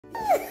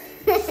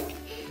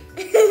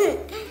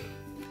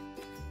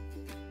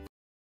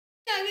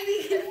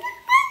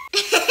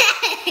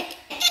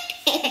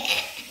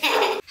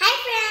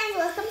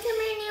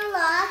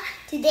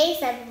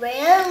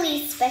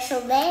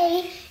special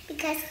day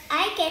because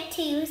I get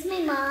to use my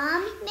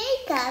mom's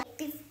makeup.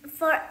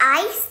 Before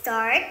I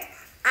start,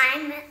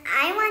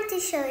 I want to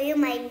show you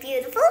my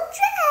beautiful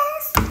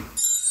dress.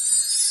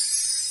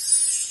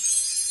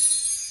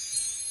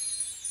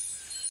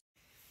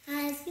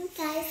 As you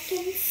guys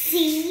can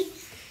see,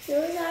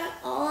 those are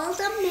all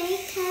the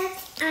makeup.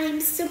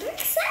 I'm super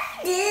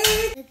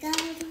excited. Look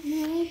at all the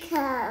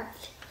makeup.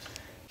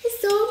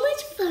 It's so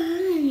much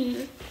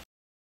fun.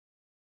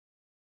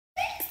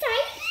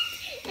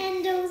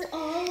 And those are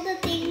all the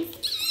things.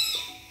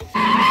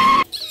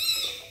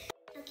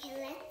 Okay,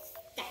 let's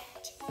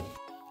start.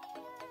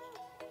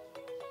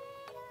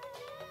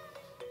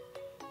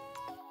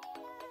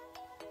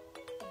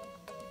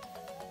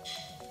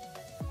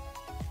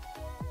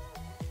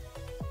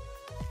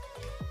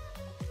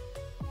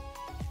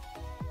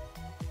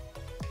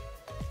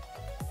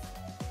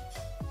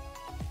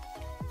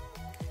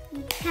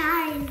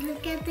 Guys,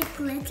 look at the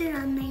glitter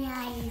on my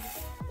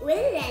eyes. Ooh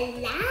la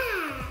la!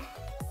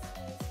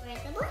 For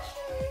the blush.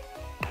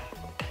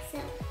 So,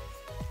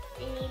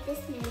 I need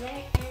this mirror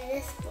and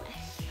this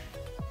blush.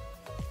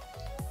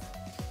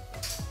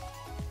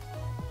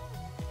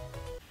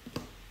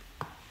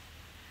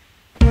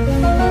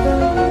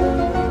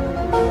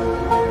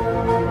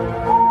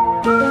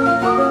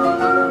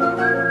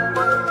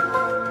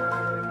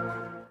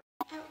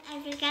 Oh, I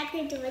forgot to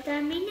do it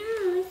on my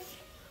nose.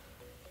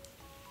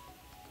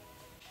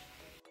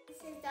 This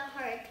is the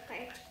hard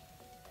part.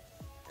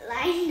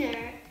 Liner.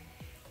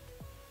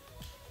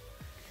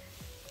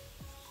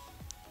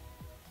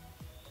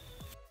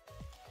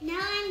 Now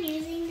I'm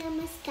using the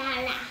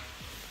mascara.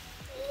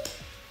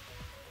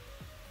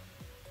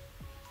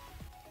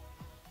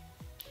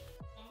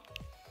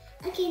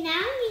 Okay, now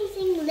I'm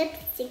using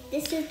lipstick.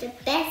 This is the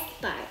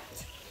best part.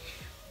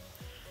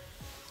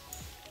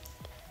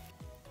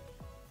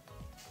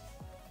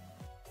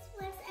 This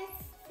was a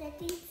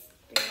setting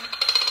spray.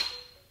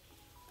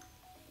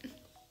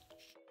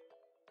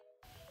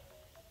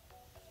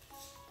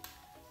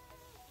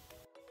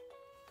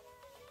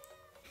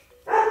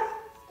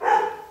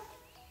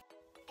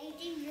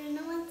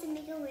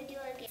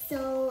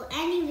 So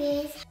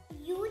anyways,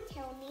 you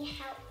tell me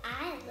how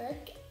I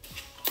look.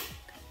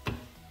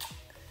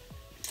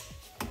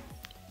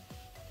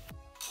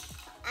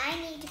 I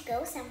need to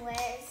go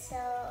somewhere, so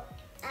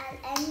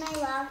I'll end my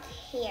vlog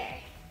here.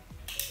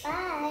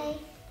 Bye.